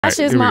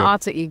Sasha is my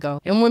alter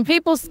ego. And when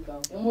people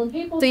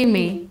see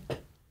me,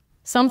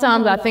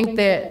 sometimes I think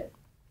that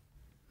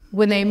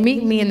when they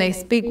meet me and they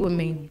speak with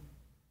me,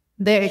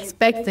 they're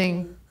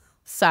expecting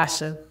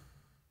Sasha.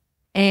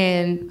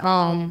 And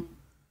I'm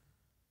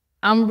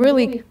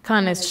really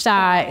kind of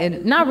shy,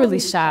 and not really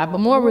shy, but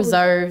more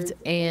reserved,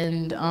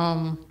 and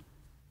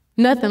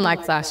nothing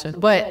like Sasha.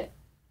 But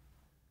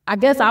I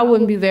guess I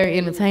wouldn't be very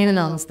entertaining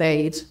on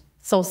stage.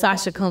 So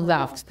Sasha comes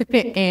out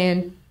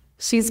and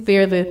she's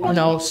fearless. You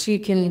know, she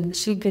can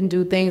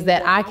do things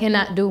that I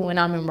cannot do when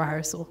I'm in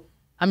rehearsal.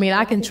 I mean,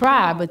 I can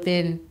try, but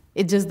then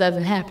it just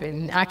doesn't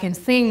happen. I can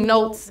sing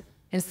notes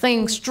and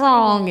sing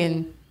strong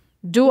and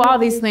do all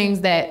these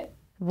things that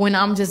when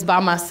I'm just by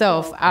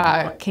myself,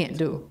 I can't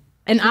do.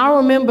 And I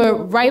remember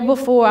right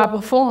before I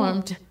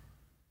performed,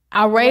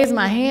 I raised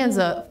my hands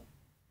up,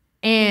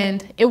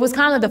 and it was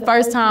kind of the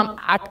first time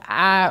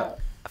I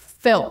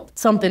felt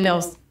something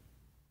else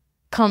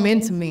come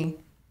into me,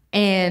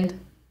 and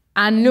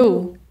I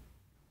knew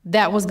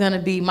that was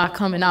gonna be my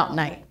coming out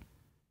night.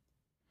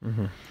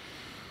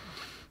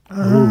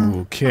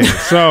 Okay,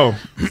 so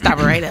stop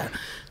it right there.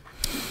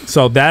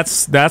 So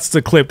that's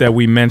the clip that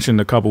we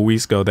mentioned a couple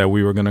weeks ago that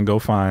we were gonna go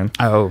find.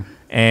 Oh,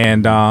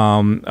 and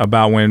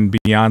about when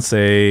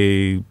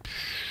Beyonce.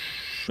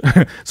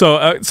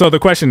 So the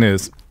question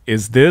is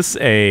this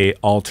a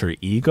alter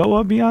ego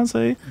of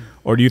Beyonce,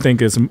 or do you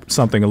think it's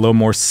something a little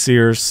more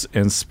serious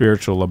and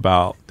spiritual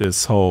about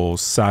this whole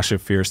Sasha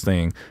Fierce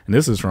thing? And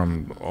this is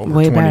from over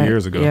 20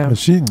 years ago. Yeah.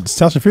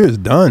 Sasha Fierce is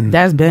done.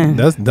 That's done.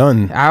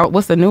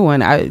 What's the new one?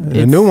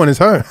 The new one is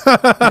her.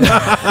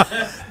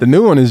 The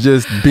new one is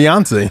just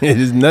Beyonce. It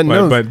is nothing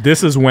else. But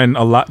this is when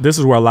this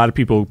is where a lot of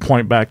people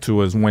point back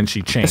to as when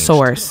she changed.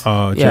 Source.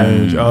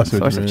 Change. Yeah.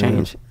 Source of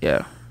change.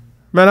 Yeah.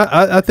 Man,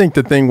 I think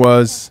the thing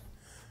was,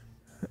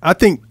 I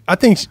think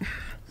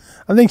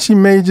she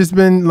may have just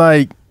been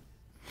like,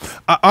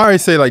 I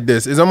always say like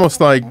this, it's almost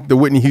like the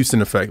Whitney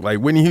Houston effect. Like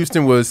Whitney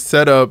Houston was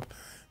set up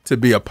to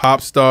be a pop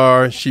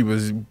star. She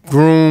was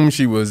groomed.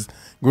 She was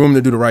groomed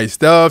to do the right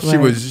stuff.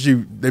 Right.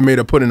 They made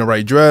her put in the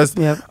right dress.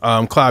 Yep.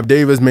 Clive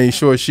Davis made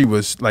sure she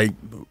was like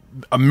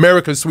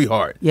America's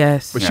sweetheart.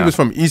 Yes. But she was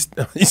from East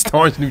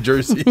Orange, New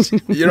Jersey.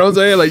 You know what I'm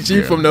saying? Like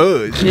she from the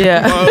hood.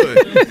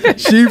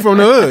 She from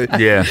the hood.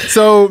 Yeah.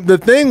 So the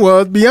thing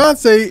was,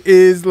 Beyonce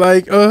is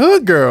like a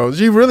hood girl.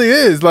 She really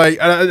is. Like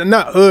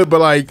not hood,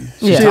 but like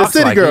she's a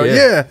city girl.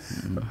 Yeah.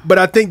 But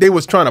I think they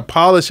was trying to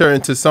polish her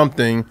into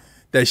something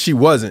that she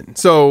wasn't.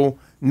 So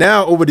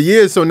now over the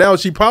years, now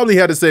she probably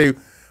had to say,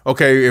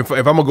 okay, if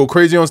I'm gonna go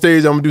crazy on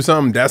stage, I'm gonna do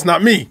something. That's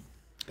not me.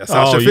 That's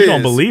how you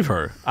don't believe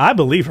her. I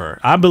believe her.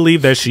 I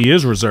believe that she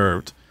is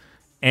reserved,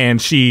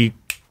 and she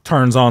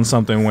turns on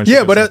something when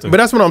she but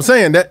that's what I'm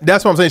saying.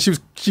 That's what I'm saying.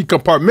 She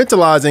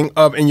compartmentalizing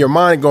of in your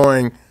mind,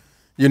 going,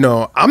 you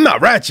know, I'm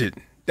not ratchet.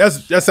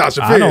 That's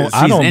Sasha Fierce.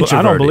 I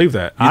don't believe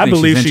that. I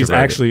believe she's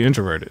actually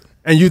introverted.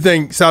 And you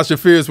think Sasha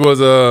Fierce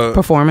was a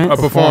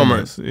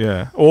performance?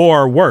 Yeah,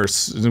 or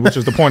worse, which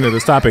is the point of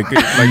this topic,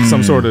 like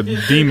some sort of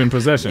demon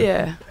possession.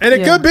 Yeah, and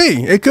it could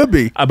be. It could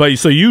be. But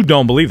so you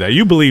don't believe that?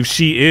 You believe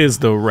she is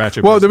the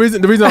ratchet? Well, person.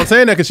 the reason I'm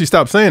saying that because she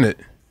stopped saying it.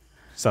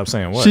 Stop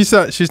saying what? She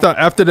stopped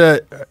after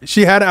that.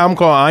 She had an album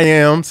called I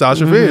Am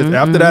Sasha Fierce.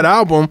 After that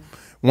album,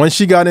 once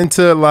she got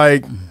into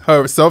like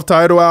her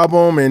self-titled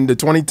album in the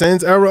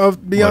 2010s era of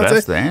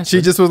Beyonce,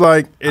 she just was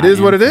like, "It is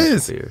what it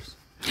is."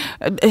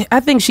 I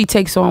think she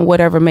takes on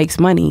whatever makes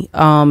money,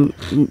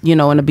 you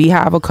know, and the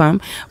Beehive will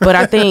come. But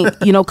I think,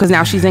 you know, because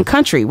now she's in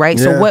country, right?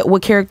 Yeah. So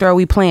what character are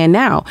we playing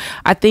now?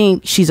 I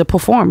think she's a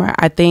performer.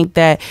 I think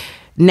that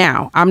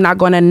now, I'm not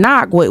going to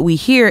knock what we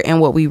hear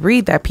and what we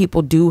read, that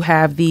people do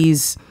have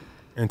these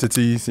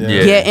entities.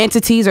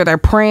 Entities, or they're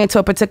praying to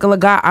a particular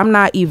God. I'm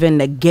not even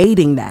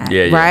negating that,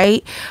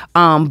 right?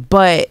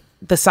 But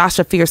the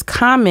Sasha Fierce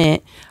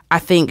comment, I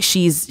think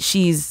she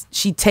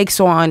takes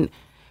on.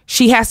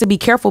 She has to be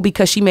careful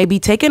because she may be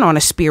taking on a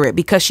spirit,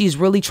 because she's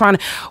really trying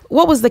to.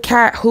 What was the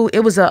cat who? It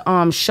was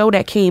a show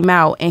that came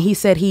out, and he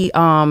said he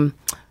oh,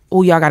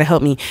 y'all gotta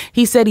help me.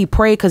 He said he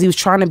prayed because he was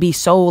trying to be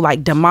so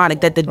like demonic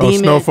that the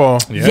demon Snowfall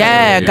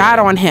got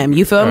on him.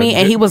 You feel me?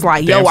 And he was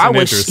like, yo,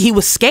 he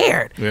was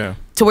scared. Yeah.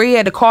 To where he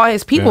had to call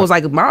his people. It was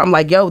like, Mom,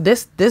 like, yo,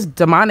 this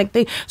demonic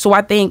thing. So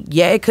I think,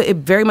 it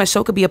very much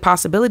so could be a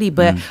possibility.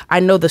 But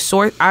I know the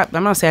source.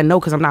 I'm not saying I know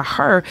because I'm not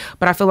her,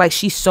 but I feel like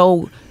she's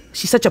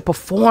such a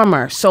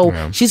performer.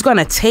 So she's going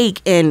to take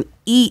and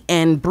eat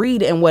and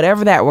breed and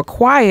whatever that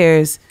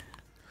requires.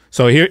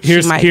 So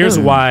here's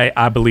why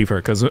I believe her,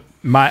 because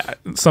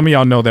some of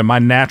y'all know that my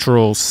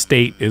natural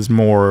state is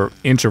more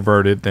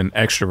introverted than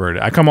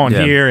extroverted. I come on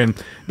here and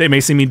they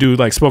may see me do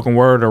like spoken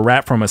word or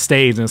rap from a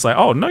stage, and it's like,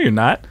 oh, no, you're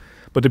not.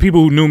 But the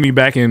people who knew me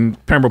back in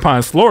Pembroke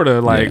Pines,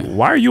 Florida, like,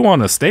 why are you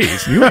on a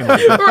stage? You ain't like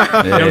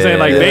that. You know what I'm saying?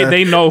 Like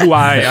they know who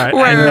I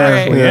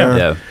naturally am.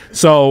 Yeah.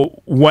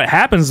 So what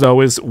happens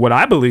though is, what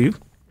I believe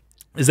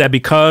is that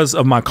because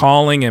of my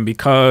calling and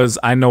because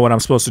I know what I'm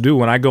supposed to do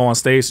when I go on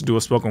stage to do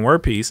a spoken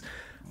word piece,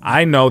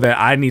 I know that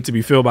I need to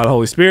be filled by the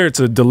Holy Spirit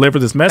to deliver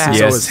this message.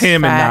 So it's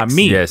him and not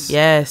me.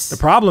 Yes. The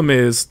problem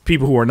is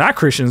people who are not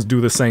Christians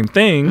do the same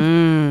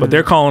thing, but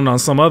they're calling on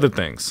some other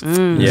things. You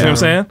see what I'm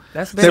saying?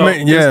 That's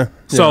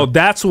So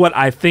that's what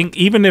I think,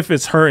 even if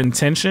it's her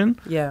intention,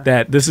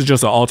 that this is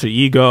just an alter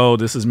ego,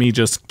 this is me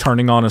just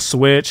turning on a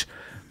switch,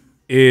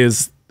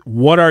 is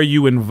what are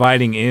you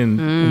inviting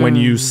in when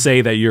you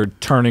say that you're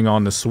turning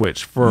on the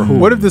switch? For who?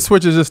 What if the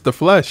switch is just the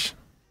flesh?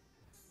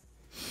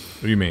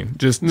 What do you mean?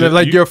 Just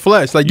like your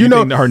flesh, like you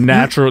know, her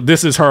natural.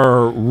 This is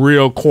her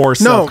real core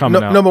self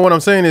coming out. No, but what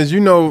I'm saying is, you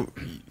know,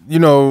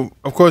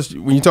 of course,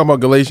 when you talk about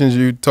Galatians,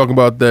 you talk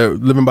about the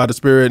living by the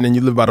Spirit, and then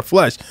you live by the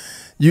flesh.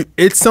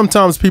 It's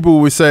sometimes people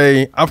would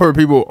say, I've heard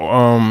people,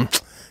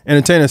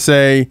 entertainers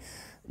say,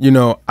 you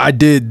know, I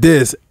did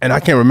this, and I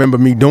can't remember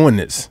me doing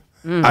this.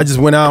 I just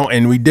went out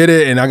and we did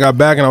it, and I got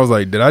back, and I was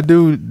like, did I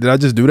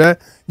just do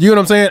that? You know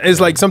what I'm saying? It's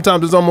like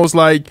sometimes it's almost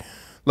like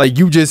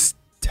you just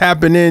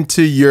tapping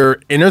into your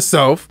inner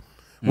self.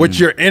 What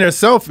your inner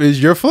self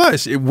is your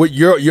flesh, what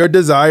your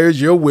desires,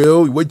 your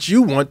will, what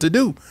you want to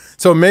do.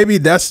 So maybe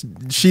that's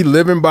she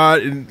living by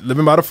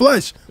the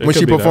flesh when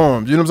she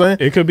performs. You know what I'm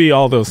saying? It could be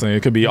all those things.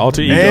 It could be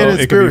alter ego,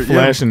 it could be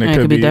flesh, and it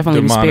could be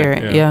definitely demonic.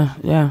 Spirit.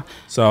 Yeah.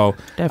 So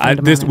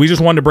we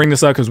just wanted to bring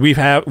this up because we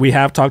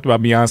have talked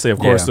about Beyonce, of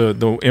course,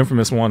 the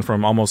infamous one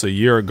from almost a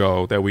year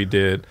ago that we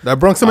did. That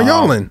brought some of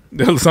y'all in.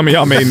 Some of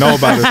y'all may know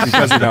about it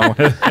because of that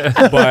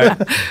one,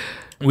 but.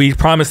 We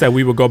promised that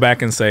we would go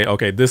back and say,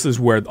 okay, this is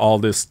where all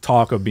this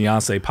talk of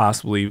Beyonce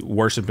possibly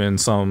worshiping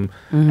some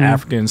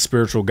African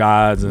spiritual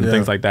gods and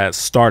things like that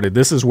started.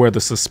 This is where the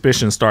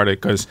suspicion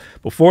started, because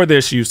before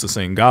this, she used to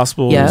sing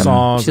gospel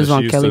songs. She used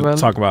to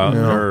talk about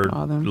her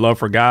love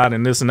for God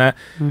and this and that.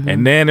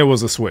 And then it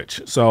was a switch.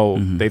 So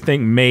they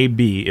think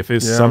maybe if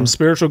it's some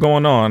spiritual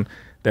going on,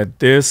 that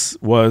this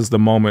was the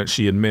moment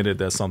she admitted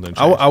that something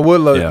changed. I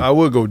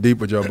would go deep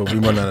with y'all, but we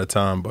run out of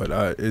time. But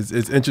it's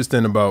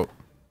interesting about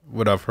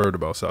what I've heard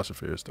about Sasha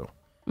Fierce, though.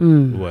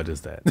 What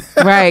is that?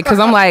 Right, because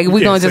I'm like, we're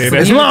going to just...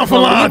 It's long for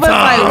long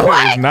time.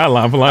 Like, it's not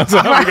long for long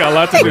time. We got a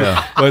lot to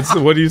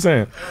do. What are you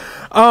saying?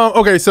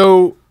 Okay,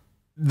 so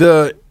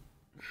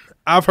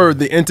I've heard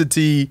the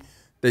entity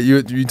that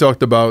you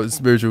talked about,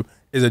 spiritual,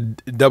 is a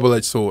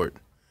double-edged sword.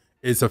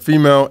 It's a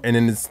female, and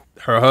then it's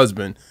her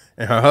husband,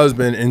 and her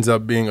husband ends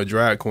up being a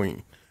drag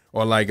queen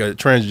or like a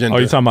transgender. Oh,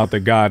 you're talking about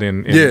the god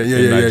in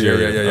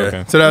Nigeria. Yeah.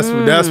 Okay. So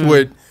that's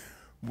what...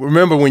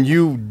 Remember, when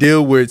you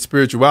deal with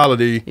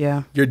spirituality,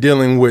 you're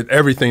dealing with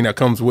everything that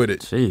comes with it.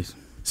 Jeez.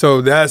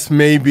 So that's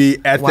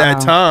maybe at that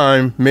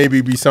time,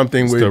 maybe be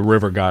something it's with the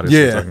river goddess.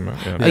 You're talking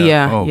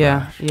about.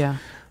 Yeah.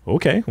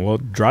 Okay, well,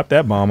 drop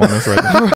that bomb on us right now.